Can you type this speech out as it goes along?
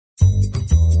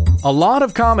A lot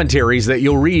of commentaries that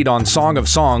you'll read on Song of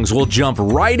Songs will jump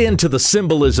right into the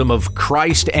symbolism of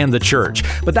Christ and the church,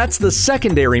 but that's the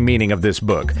secondary meaning of this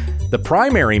book. The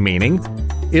primary meaning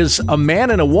is a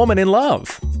man and a woman in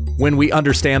love when we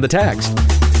understand the text.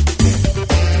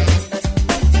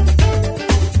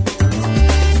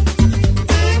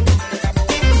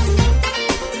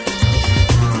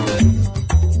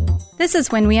 This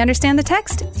is When We Understand the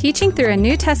Text, teaching through a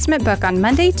New Testament book on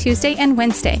Monday, Tuesday, and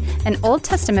Wednesday, an Old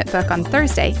Testament book on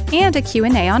Thursday, and a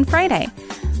Q&A on Friday.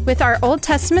 With our Old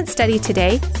Testament study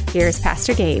today, here's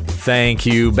Pastor Gabe. Thank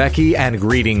you, Becky, and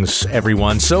greetings,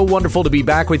 everyone. So wonderful to be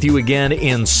back with you again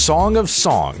in Song of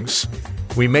Songs.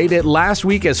 We made it last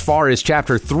week as far as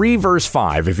chapter 3, verse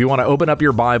 5. If you want to open up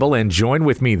your Bible and join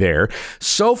with me there.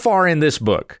 So far in this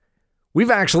book,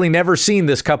 we've actually never seen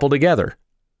this couple together.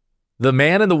 The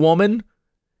man and the woman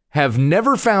have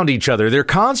never found each other. They're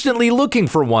constantly looking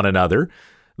for one another.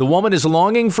 The woman is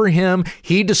longing for him.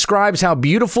 He describes how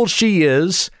beautiful she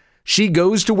is. She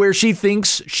goes to where she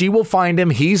thinks she will find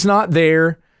him. He's not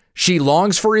there. She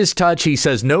longs for his touch. He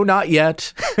says, no, not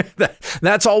yet.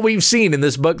 That's all we've seen in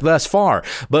this book thus far.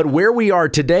 But where we are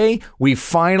today, we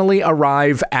finally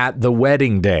arrive at the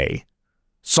wedding day.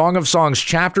 Song of Songs,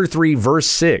 chapter 3, verse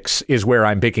 6 is where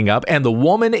I'm picking up, and the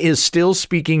woman is still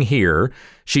speaking here.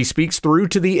 She speaks through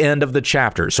to the end of the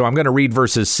chapter. So I'm going to read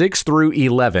verses 6 through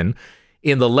 11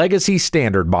 in the Legacy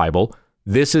Standard Bible.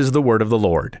 This is the word of the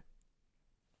Lord.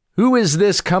 Who is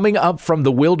this coming up from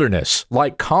the wilderness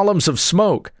like columns of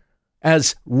smoke,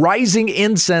 as rising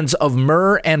incense of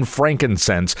myrrh and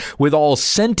frankincense, with all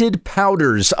scented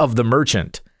powders of the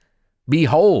merchant?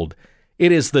 Behold,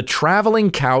 it is the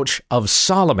traveling couch of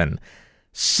Solomon,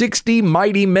 60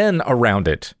 mighty men around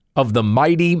it, of the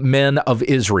mighty men of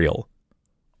Israel.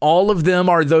 All of them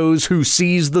are those who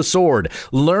seize the sword,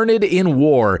 learned in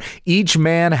war. Each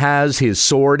man has his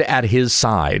sword at his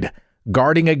side,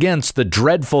 guarding against the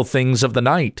dreadful things of the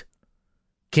night.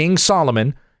 King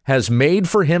Solomon has made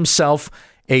for himself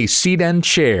a sedan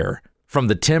chair from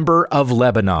the timber of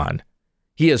Lebanon.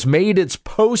 He has made its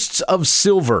posts of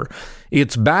silver,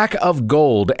 its back of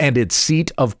gold, and its seat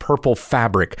of purple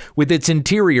fabric, with its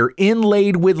interior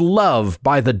inlaid with love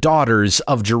by the daughters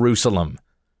of Jerusalem.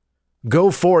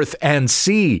 Go forth and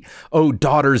see, O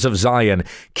daughters of Zion,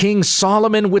 King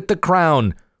Solomon with the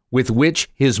crown, with which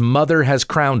his mother has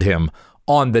crowned him,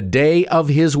 on the day of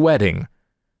his wedding,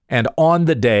 and on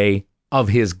the day of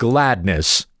his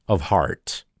gladness of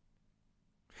heart.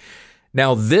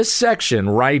 Now, this section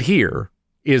right here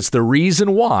is the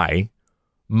reason why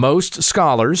most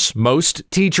scholars, most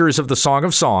teachers of the Song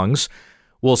of Songs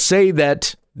will say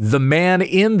that the man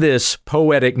in this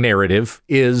poetic narrative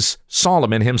is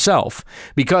Solomon himself,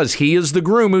 because he is the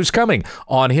groom who's coming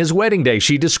on his wedding day.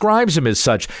 She describes him as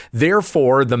such.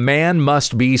 Therefore, the man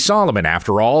must be Solomon.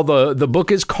 After all, the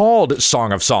book is called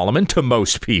Song of Solomon to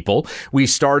most people. We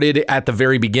started at the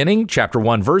very beginning, chapter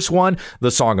 1, verse 1,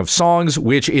 the Song of Songs,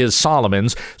 which is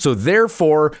Solomon's. So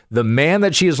therefore, the man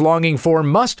that she is longing for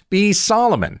must be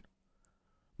Solomon.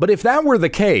 But if that were the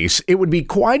case, it would be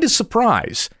quite a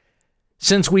surprise,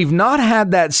 since we've not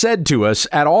had that said to us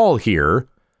at all here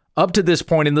up to this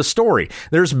point in the story.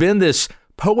 There's been this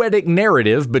poetic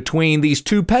narrative between these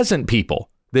two peasant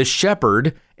people, this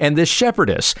shepherd and this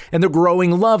shepherdess, and the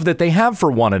growing love that they have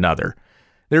for one another.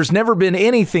 There's never been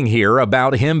anything here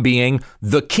about him being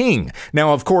the king.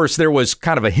 Now, of course, there was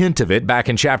kind of a hint of it back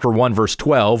in chapter 1, verse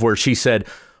 12, where she said,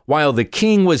 while the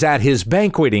king was at his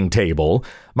banqueting table,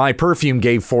 my perfume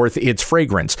gave forth its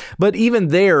fragrance. But even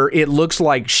there, it looks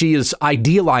like she is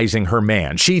idealizing her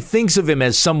man. She thinks of him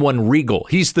as someone regal.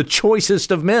 He's the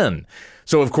choicest of men.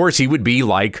 So, of course, he would be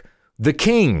like the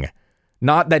king.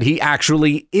 Not that he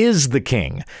actually is the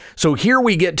king. So here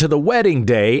we get to the wedding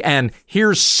day, and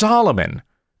here's Solomon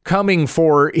coming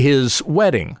for his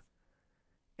wedding.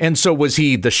 And so was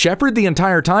he the shepherd the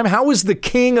entire time? How was the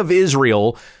king of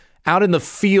Israel out in the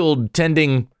field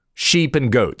tending sheep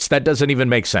and goats? That doesn't even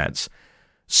make sense.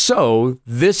 So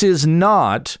this is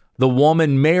not the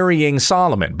woman marrying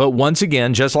Solomon. But once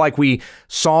again, just like we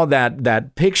saw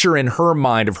that picture in her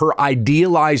mind of her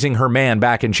idealizing her man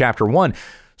back in chapter 1,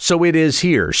 so it is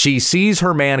here. She sees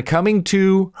her man coming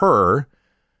to her,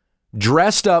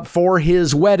 dressed up for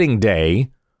his wedding day,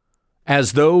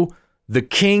 as though the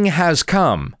king has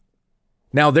come.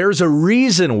 Now, there's a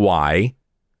reason why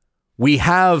we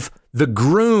have the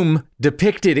groom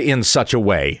depicted in such a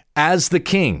way as the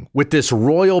king with this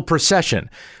royal procession.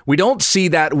 We don't see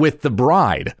that with the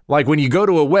bride. Like when you go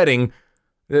to a wedding,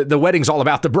 the wedding's all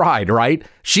about the bride, right?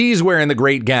 She's wearing the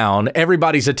great gown.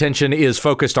 Everybody's attention is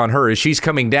focused on her as she's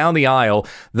coming down the aisle.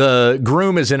 The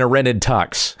groom is in a rented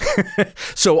tux.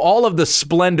 So all of the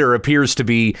splendor appears to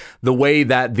be the way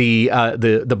that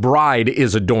the bride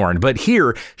is adorned. But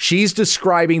here she's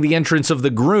describing the entrance of the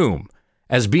groom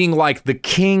as being like the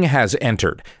king has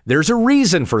entered. There's a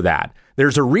reason for that.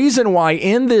 There's a reason why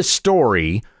in this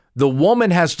story, the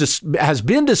woman has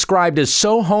been described as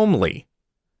so homely.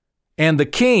 And the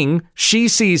king, she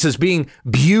sees as being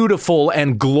beautiful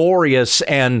and glorious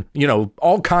and,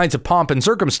 all kinds of pomp and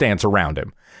circumstance around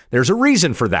him. There's a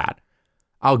reason for that.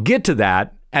 I'll get to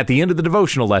that at the end of the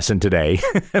devotional lesson today.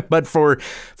 But for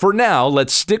now,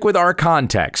 let's stick with our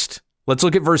context. Let's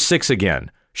look at verse 6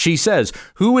 again. She says,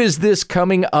 "Who is this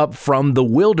coming up from the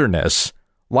wilderness,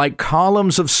 like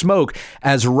columns of smoke,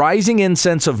 as rising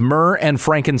incense of myrrh and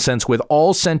frankincense with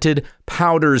all scented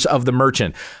powders of the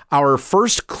merchant?" Our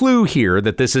first clue here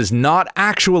that this is not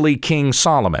actually King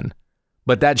Solomon,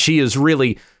 but that she is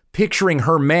really picturing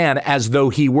her man as though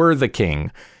he were the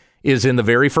king, is in the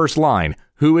very first line.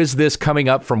 Who is this coming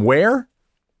up from where?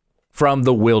 From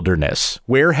the wilderness.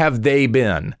 Where have they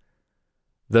been?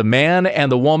 The man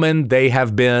and the woman, they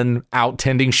have been out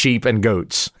tending sheep and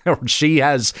goats. She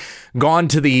has gone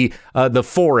to the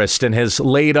forest and has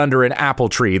laid under an apple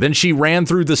tree. Then she ran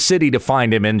through the city to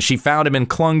find him, and she found him and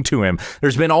clung to him.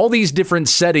 There's been all these different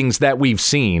settings that we've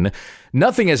seen.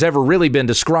 Nothing has ever really been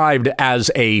described as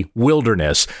a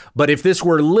wilderness. But if this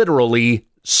were literally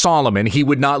Solomon, he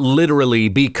would not literally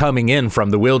be coming in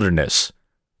from the wilderness.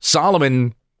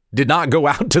 Solomon did not go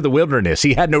out to the wilderness.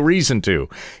 He had no reason to.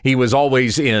 He was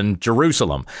always in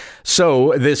Jerusalem.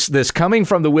 So this coming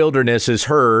from the wilderness is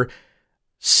her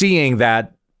seeing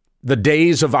that the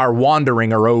days of our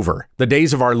wandering are over. The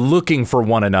days of our looking for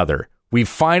one another. We've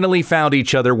finally found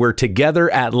each other. We're together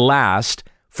at last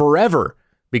forever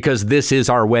because this is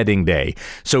our wedding day.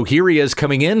 So here he is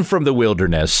coming in from the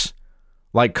wilderness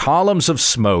like columns of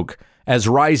smoke, as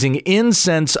rising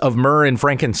incense of myrrh and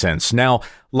frankincense. Now,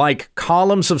 like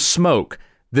columns of smoke,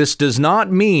 this does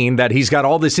not mean that he's got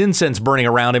all this incense burning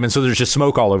around him and so there's just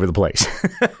smoke all over the place.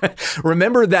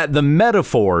 Remember that the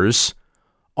metaphors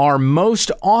are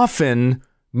most often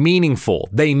meaningful.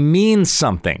 They mean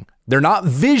something. They're not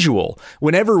visual.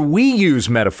 Whenever we use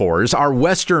metaphors, our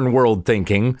Western world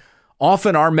thinking,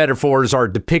 often our metaphors are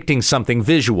depicting something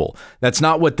visual. That's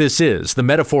not what this is. The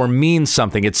metaphor means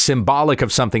something. It's symbolic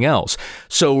of something else.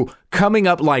 So coming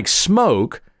up like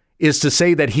smoke is to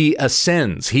say that he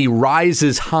ascends. He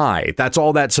rises high. That's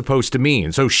all that's supposed to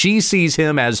mean. So she sees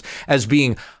him as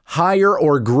being higher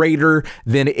or greater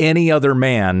than any other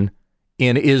man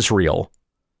in Israel,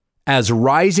 as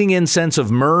rising incense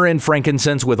of myrrh and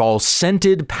frankincense with all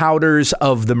scented powders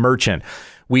of the merchant.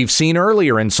 We've seen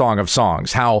earlier in Song of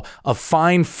Songs how a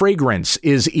fine fragrance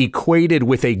is equated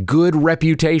with a good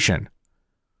reputation.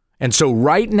 And so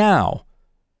right now,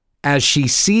 as she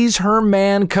sees her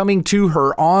man coming to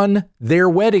her on their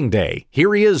wedding day,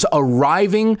 here he is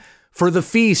arriving for the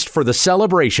feast, for the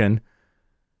celebration.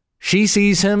 She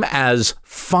sees him as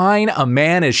fine a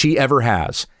man as she ever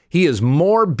has. He is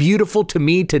more beautiful to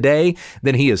me today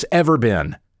than he has ever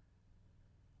been.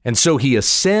 And so he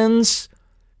ascends.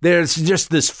 There's just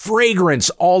this fragrance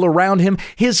all around him.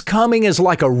 His coming is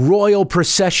like a royal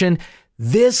procession.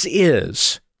 This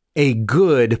is a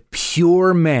good,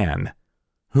 pure man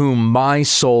whom my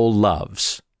soul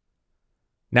loves.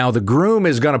 Now, the groom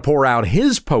is going to pour out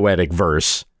his poetic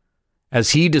verse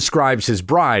as he describes his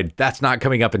bride. That's not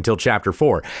coming up until chapter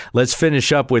 4. Let's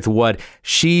finish up with what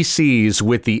she sees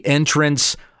with the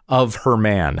entrance of her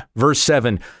man. Verse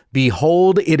 7,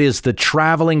 "Behold, it is the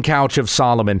traveling couch of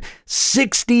Solomon,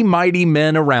 60 mighty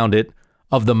men around it,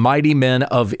 of the mighty men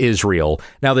of Israel."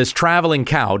 Now, this traveling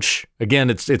couch, again,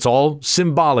 it's all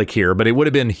symbolic here, but it would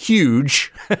have been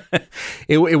huge.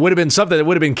 It would have been something that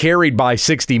would have been carried by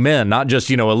 60 men, not just,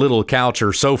 a little couch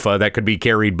or sofa that could be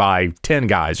carried by 10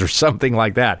 guys or something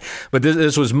like that. But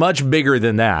this was much bigger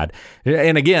than that.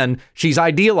 And again, she's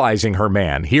idealizing her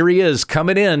man. Here he is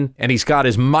coming in, and he's got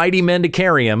his mighty men to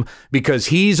carry him because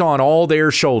he's on all their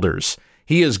shoulders.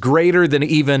 He is greater than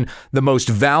even the most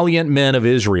valiant men of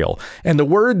Israel. And the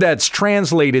word that's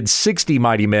translated 60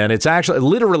 mighty men, it's actually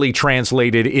literally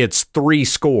translated, it's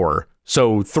 70,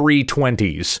 so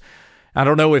 320s. I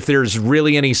don't know if there's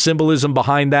really any symbolism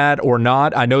behind that or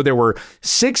not. I know there were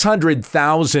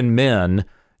 600,000 men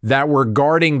that were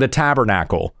guarding the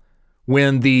tabernacle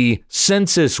when the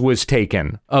census was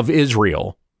taken of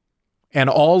Israel. And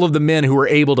all of the men who were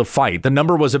able to fight, the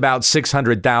number was about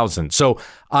 600,000. So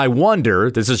I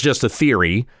wonder, this is just a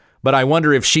theory, but I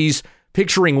wonder if she's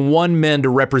picturing one man to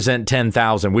represent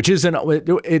 10,000, which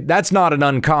that's not an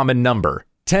uncommon number.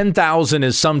 10,000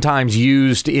 is sometimes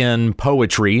used in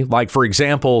poetry. Like, for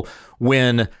example,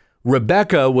 when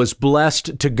Rebekah was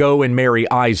blessed to go and marry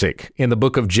Isaac in the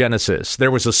book of Genesis. There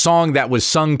was a song that was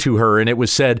sung to her, and it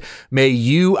was said, "May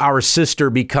you, our sister,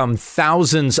 become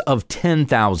thousands of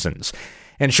 10,000s."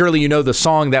 And surely you know the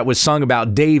song that was sung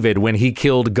about David when he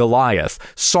killed Goliath.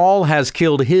 Saul has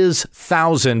killed his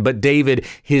 1,000, but David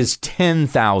his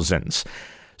 10,000s.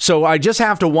 So I just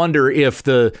have to wonder if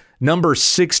the number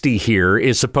 60 here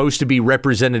is supposed to be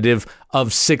representative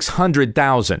of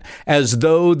 600,000, as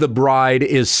though the bride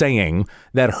is saying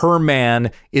that her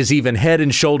man is even head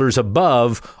and shoulders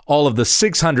above all of the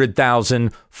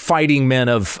 600,000 fighting men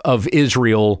of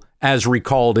Israel as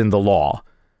recalled in the law.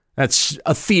 That's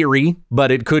a theory,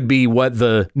 but it could be what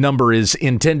the number is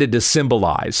intended to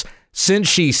symbolize. Since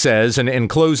she says and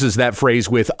closes that phrase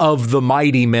with "of the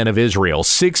mighty men of Israel,"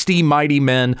 60 mighty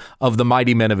men of the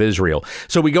mighty men of Israel.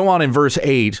 So we go on in verse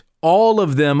 8, all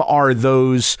of them are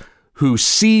those who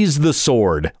seize the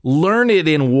sword, learn it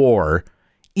in war.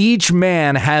 Each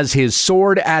man has his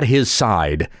sword at his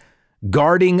side,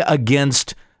 guarding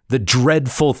against the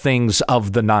dreadful things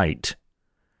of the night.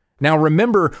 Now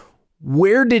remember,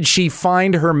 where did she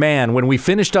find her man when we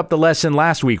finished up the lesson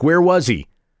last week? Where was he?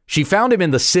 She found him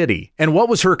in the city. And what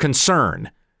was her concern?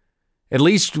 At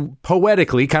least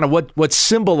poetically, kind of what's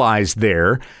symbolized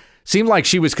there, seemed like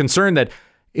she was concerned that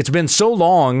it's been so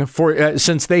long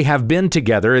since they have been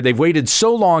together. They've waited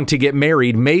so long to get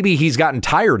married. Maybe he's gotten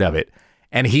tired of it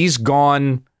and he's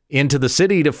gone into the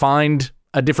city to find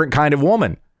a different kind of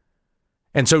woman.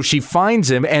 And so she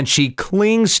finds him and she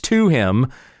clings to him.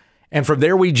 And from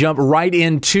there, we jump right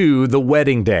into the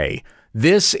wedding day.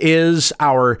 This is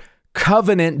our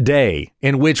covenant day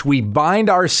in which we bind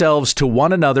ourselves to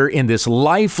one another in this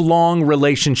lifelong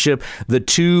relationship, the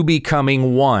two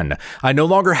becoming one. I no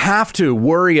longer have to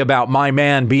worry about my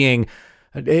man being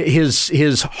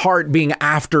his heart being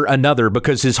after another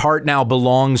because his heart now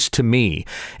belongs to me.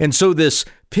 And so this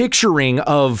picturing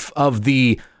of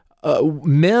the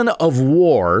men of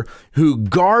war who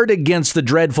guard against the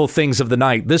dreadful things of the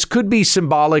night. This could be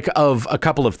symbolic of a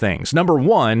couple of things. Number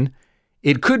one,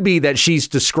 it could be that she's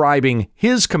describing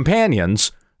his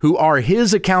companions who are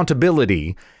his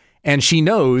accountability, and she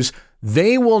knows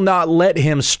they will not let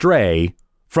him stray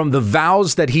from the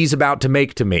vows that he's about to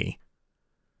make to me.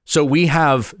 So we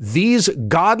have these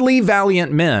godly,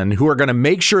 valiant men who are going to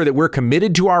make sure that we're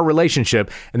committed to our relationship,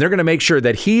 and they're going to make sure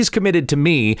that he's committed to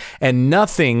me, and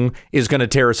nothing is going to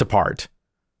tear us apart.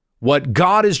 What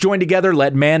God has joined together,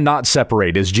 let man not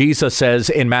separate, as Jesus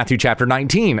says in Matthew chapter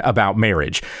 19 about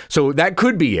marriage. So that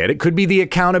could be it. It could be the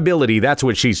accountability. That's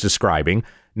what she's describing,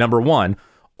 number one.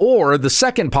 Or the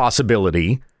second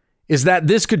possibility is that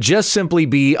this could just simply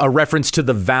be a reference to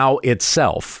the vow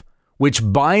itself, which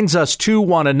binds us to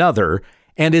one another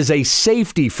and is a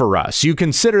safety for us. You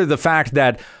consider the fact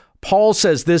that Paul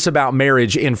says this about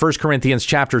marriage in 1 Corinthians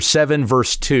chapter 7,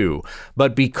 verse 2.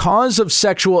 But because of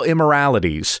sexual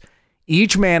immoralities,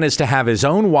 each man is to have his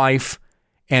own wife,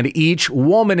 and each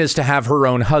woman is to have her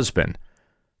own husband.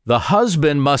 The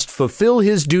husband must fulfill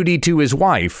his duty to his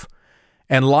wife,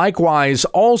 and likewise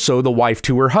also the wife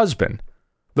to her husband.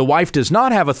 The wife does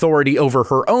not have authority over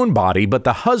her own body, but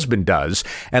the husband does.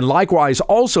 And likewise,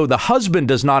 also the husband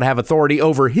does not have authority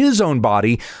over his own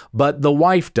body, but the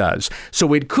wife does.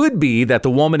 So it could be that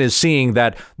the woman is seeing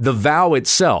that the vow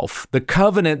itself, the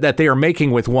covenant that they are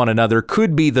making with one another,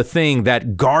 could be the thing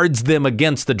that guards them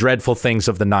against the dreadful things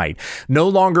of the night. No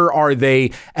longer are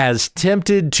they as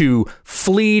tempted to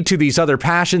flee to these other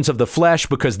passions of the flesh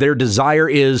because their desire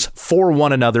is for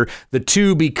one another, the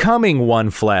two becoming one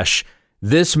flesh.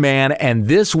 This man and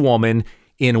this woman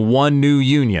in one new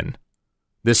union.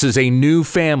 This is a new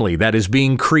family that is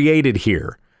being created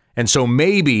here. And so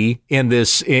maybe in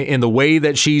the way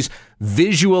that she's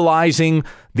visualizing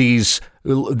these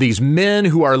men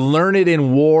who are learned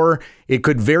in war, it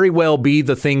could very well be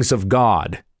the things of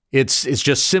God. It's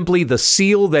just simply the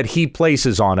seal that he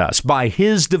places on us by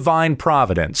his divine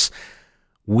providence.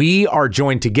 We are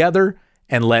joined together,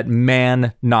 and let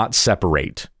man not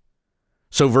separate.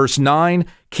 So verse 9,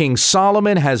 King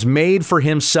Solomon has made for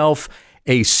himself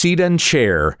a sedan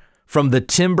chair from the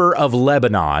timber of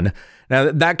Lebanon.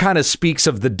 Now, that kind of speaks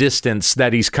of the distance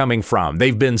that he's coming from.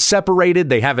 They've been separated.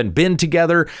 They haven't been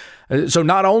together. So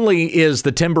not only is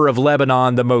the timber of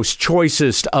Lebanon the most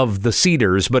choicest of the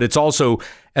cedars, but it's also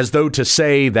as though to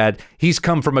say that he's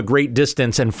come from a great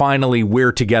distance and finally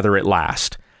we're together at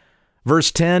last.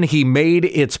 Verse 10, he made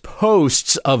its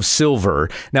posts of silver.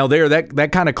 Now there,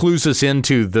 that kind of clues us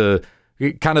into the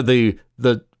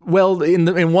Well,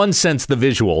 in one sense, the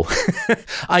visual.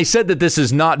 I said that this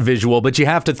is not visual, but you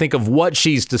have to think of what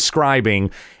she's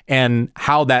describing and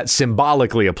how that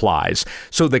symbolically applies.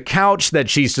 So the couch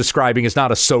that she's describing is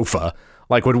not a sofa,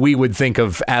 like what we would think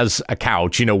of as a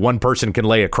couch. You know, one person can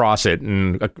lay across it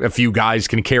and a few guys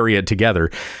can carry it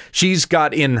together. She's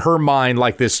got in her mind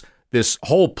like this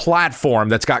whole platform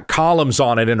that's got columns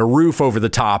on it and a roof over the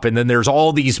top, and then there's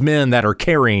all these men that are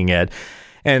carrying it.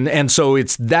 And so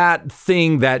it's that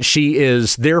thing that she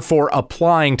is therefore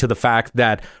applying to the fact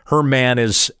that her man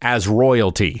is as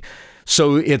royalty.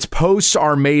 So its posts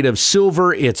are made of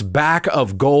silver, its back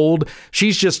of gold.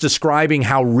 She's just describing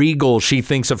how regal she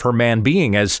thinks of her man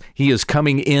being as he is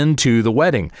coming into the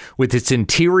wedding, with its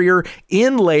interior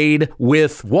inlaid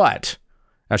with what?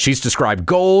 Now, she's described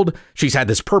gold. She's had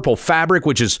this purple fabric,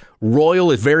 which is royal,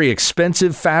 is very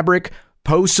expensive fabric,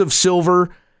 posts of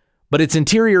silver, but its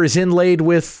interior is inlaid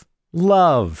with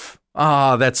love.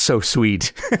 Ah, that's so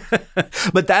sweet.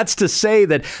 But that's to say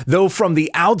that though from the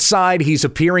outside he's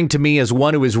appearing to me as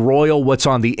one who is royal, what's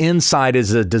on the inside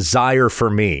is a desire for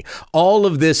me. All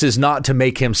of this is not to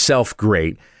make himself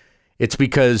great. It's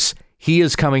because he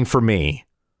is coming for me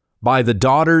by the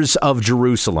daughters of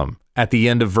Jerusalem at the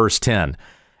end of verse 10,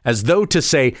 as though to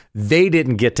say they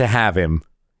didn't get to have him.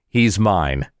 He's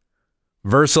mine.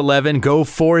 Verse 11, go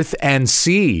forth and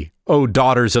see, O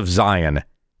daughters of Zion,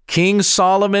 King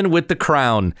Solomon with the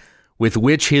crown, with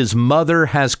which his mother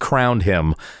has crowned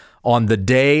him on the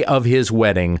day of his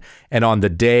wedding and on the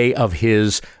day of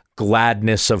his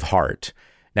gladness of heart.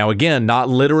 Now, again, not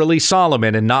literally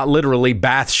Solomon and not literally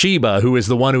Bathsheba, who is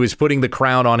the one who is putting the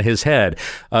crown on his head.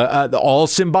 All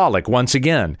symbolic, once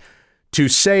again, to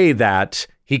say that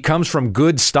he comes from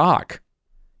good stock.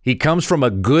 He comes from a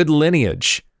good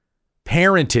lineage.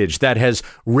 Parentage that has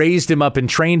raised him up and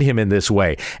trained him in this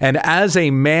way. And as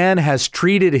a man has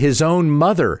treated his own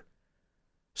mother,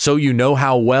 so you know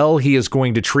how well he is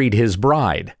going to treat his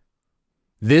bride.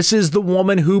 This is the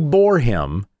woman who bore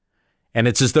him, and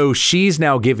it's as though she's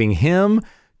now giving him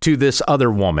to this other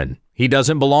woman. He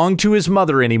doesn't belong to his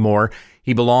mother anymore.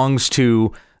 He belongs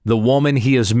to the woman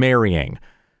he is marrying.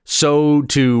 So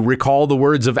to recall the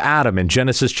words of Adam in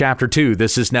Genesis chapter 2,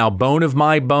 this is now bone of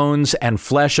my bones and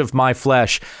flesh of my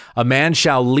flesh. A man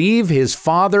shall leave his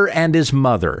father and his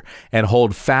mother and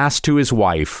hold fast to his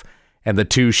wife, and the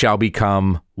two shall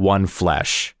become one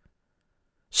flesh.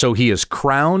 So he is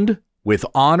crowned with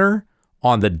honor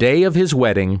on the day of his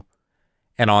wedding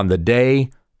and on the day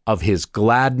of his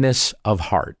gladness of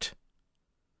heart.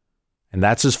 And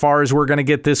that's as far as we're going to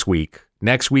get this week.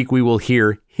 Next week, we will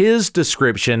hear his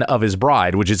description of his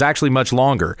bride, which is actually much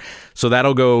longer. So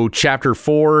that'll go chapter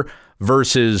 4,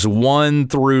 verses 1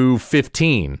 through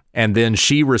 15. And then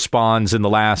she responds in the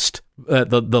last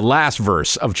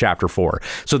verse of chapter 4.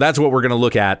 So that's what we're going to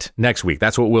look at next week.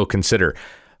 That's what we'll consider.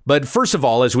 But first of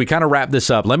all, as we kind of wrap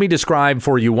this up, let me describe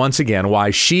for you once again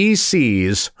why she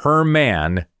sees her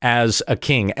man as a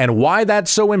king and why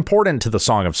that's so important to the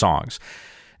Song of Songs.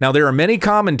 Now, there are many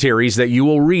commentaries that you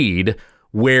will read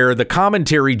where the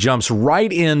commentary jumps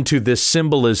right into this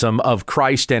symbolism of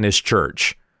Christ and his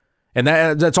church. And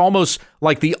that's almost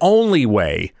like the only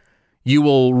way you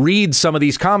will read some of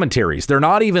these commentaries. They're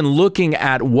not even looking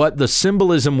at what the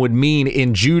symbolism would mean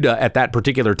in Judah at that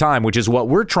particular time, which is what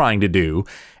we're trying to do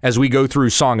as we go through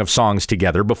Song of Songs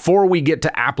together before we get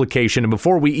to application and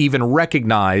before we even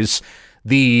recognize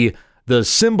the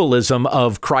symbolism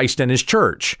of Christ and his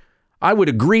church. I would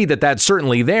agree that that's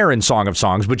certainly there in Song of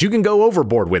Songs, but you can go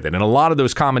overboard with it, and a lot of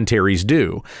those commentaries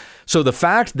do. So the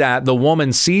fact that the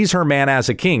woman sees her man as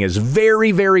a king is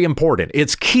very, very important.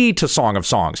 It's key to Song of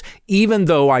Songs, even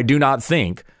though I do not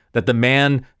think that the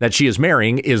man that she is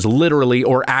marrying is literally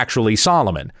or actually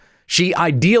Solomon. She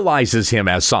idealizes him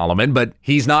as Solomon, but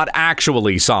he's not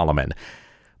actually Solomon.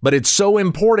 But it's so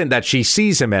important that she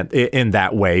sees him in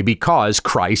that way because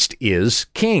Christ is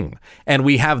king. And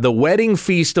we have the wedding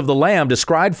feast of the Lamb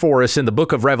described for us in the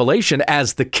book of Revelation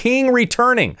as the king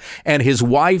returning and his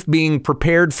wife being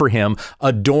prepared for him,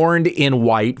 adorned in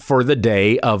white for the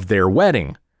day of their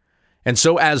wedding. And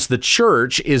so as the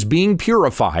church is being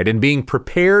purified and being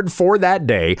prepared for that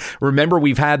day, remember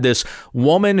we've had this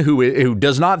woman who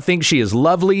does not think she is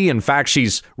lovely. In fact,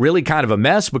 she's really kind of a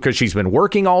mess because she's been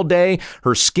working all day.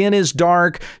 Her skin is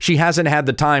dark. She hasn't had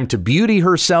the time to beauty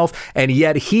herself. And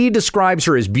yet he describes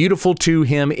her as beautiful to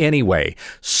him anyway.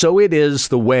 So it is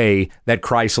the way that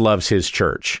Christ loves his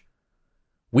church.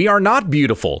 We are not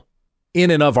beautiful in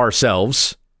and of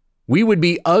ourselves. We would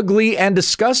be ugly and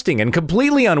disgusting and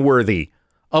completely unworthy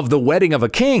of the wedding of a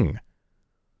king.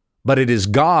 but it is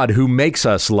God who makes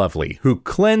us lovely, who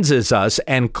cleanses us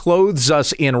and clothes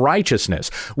us in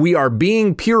righteousness. We are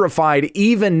being purified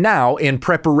even now in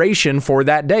preparation for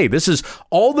that day. This is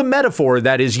all the metaphor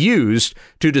that is used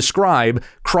to describe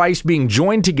Christ being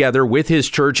joined together with his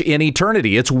church in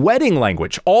eternity. It's wedding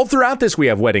language. All throughout this, we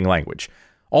have wedding language.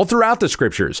 All throughout the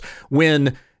scriptures,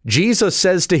 when Jesus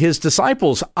says to his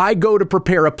disciples, I go to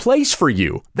prepare a place for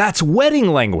you, that's wedding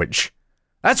language.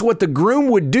 That's what the groom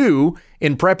would do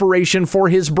in preparation for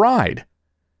his bride.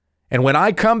 And when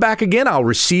I come back again, I'll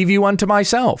receive you unto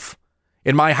myself.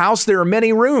 In my house, there are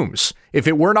many rooms. If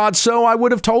it were not so, I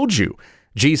would have told you.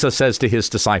 Jesus says to his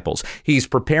disciples, he's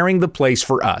preparing the place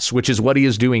for us, which is what he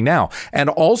is doing now, and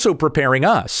also preparing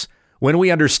us. When we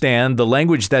understand the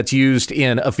language that's used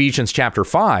in Ephesians chapter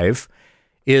 5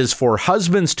 is for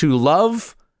husbands to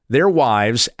love their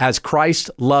wives as Christ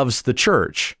loves the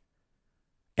church,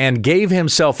 and gave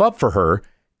himself up for her,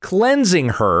 cleansing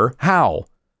her, how?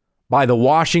 By the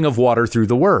washing of water through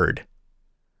the word.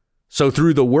 So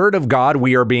through the word of God,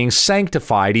 we are being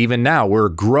sanctified even now. We're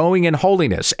growing in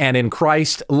holiness and in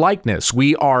Christ likeness.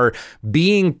 We are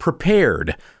being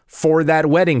prepared for that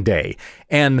wedding day.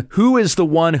 And who is the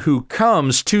one who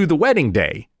comes to the wedding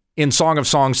day? In Song of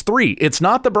Songs 3, it's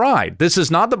not the bride. This is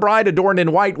not the bride adorned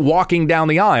in white walking down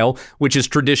the aisle, which is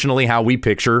traditionally how we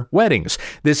picture weddings.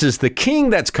 This is the king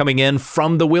that's coming in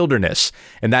from the wilderness.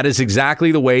 And that is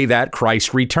exactly the way that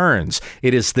Christ returns.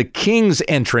 It is the king's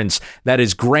entrance that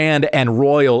is grand and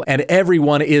royal and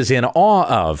everyone is in awe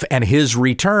of. And his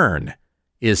return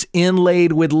is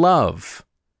inlaid with love.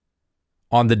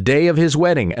 On the day of his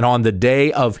wedding and on the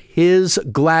day of his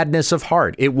gladness of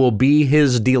heart, it will be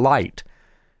his delight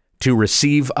to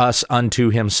receive us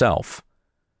unto himself.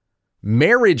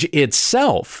 Marriage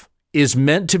itself is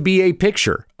meant to be a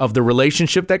picture of the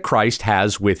relationship that Christ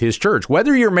has with his church.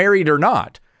 Whether you're married or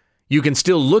not, you can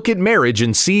still look at marriage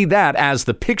and see that as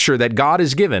the picture that God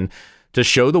has given to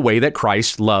show the way that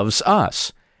Christ loves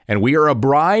us. And we are a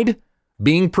bride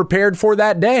being prepared for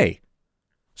that day.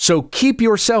 So keep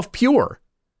yourself pure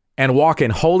and walk in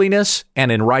holiness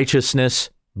and in righteousness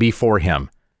before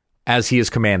him, as he has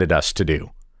commanded us to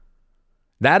do.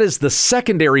 That is the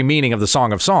secondary meaning of the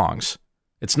Song of Songs.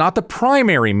 It's not the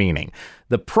primary meaning.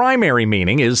 The primary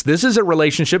meaning is this is a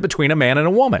relationship between a man and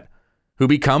a woman who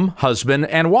become husband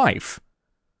and wife.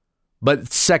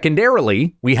 But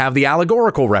secondarily, we have the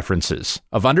allegorical references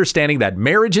of understanding that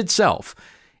marriage itself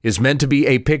is meant to be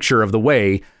a picture of the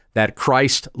way that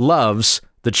Christ loves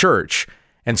the church.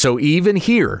 And so even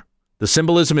here, the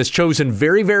symbolism is chosen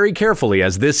very, very carefully,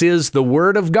 as this is the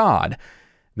word of God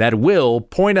that will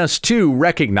point us to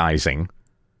recognizing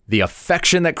the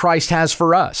affection that Christ has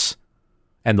for us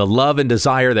and the love and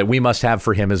desire that we must have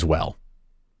for him as well.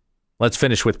 Let's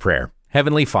finish with prayer.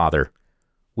 Heavenly Father,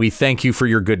 we thank you for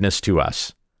your goodness to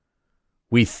us.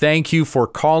 We thank you for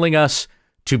calling us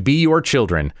to be your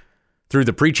children through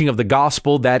the preaching of the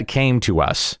gospel that came to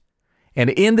us. And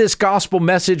in this gospel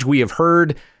message, we have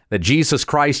heard that Jesus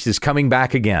Christ is coming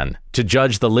back again to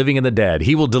judge the living and the dead.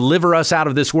 He will deliver us out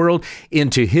of this world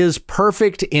into his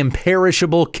perfect,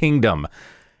 imperishable kingdom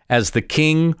as the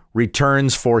king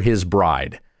returns for his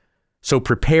bride. So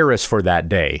prepare us for that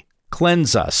day.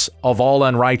 Cleanse us of all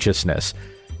unrighteousness.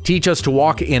 Teach us to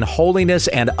walk in holiness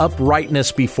and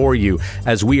uprightness before you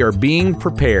as we are being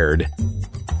prepared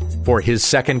for his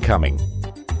second coming.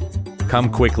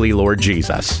 Come quickly, Lord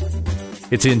Jesus.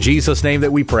 It's in Jesus' name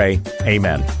that we pray.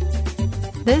 Amen.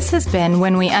 This has been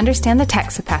When We Understand the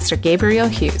Text with Pastor Gabriel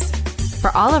Hughes.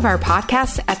 For all of our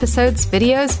podcasts, episodes,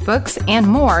 videos, books, and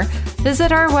more,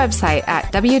 visit our website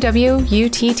at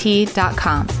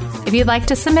www.utt.com. If you'd like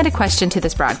to submit a question to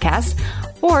this broadcast,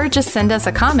 or just send us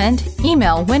a comment,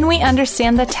 email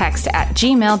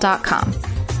whenweunderstandthetext@gmail.com.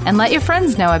 And let your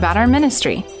friends know about our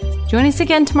ministry. Join us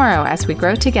again tomorrow as we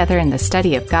grow together in the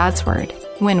study of God's Word,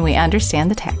 when we understand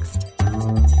the text.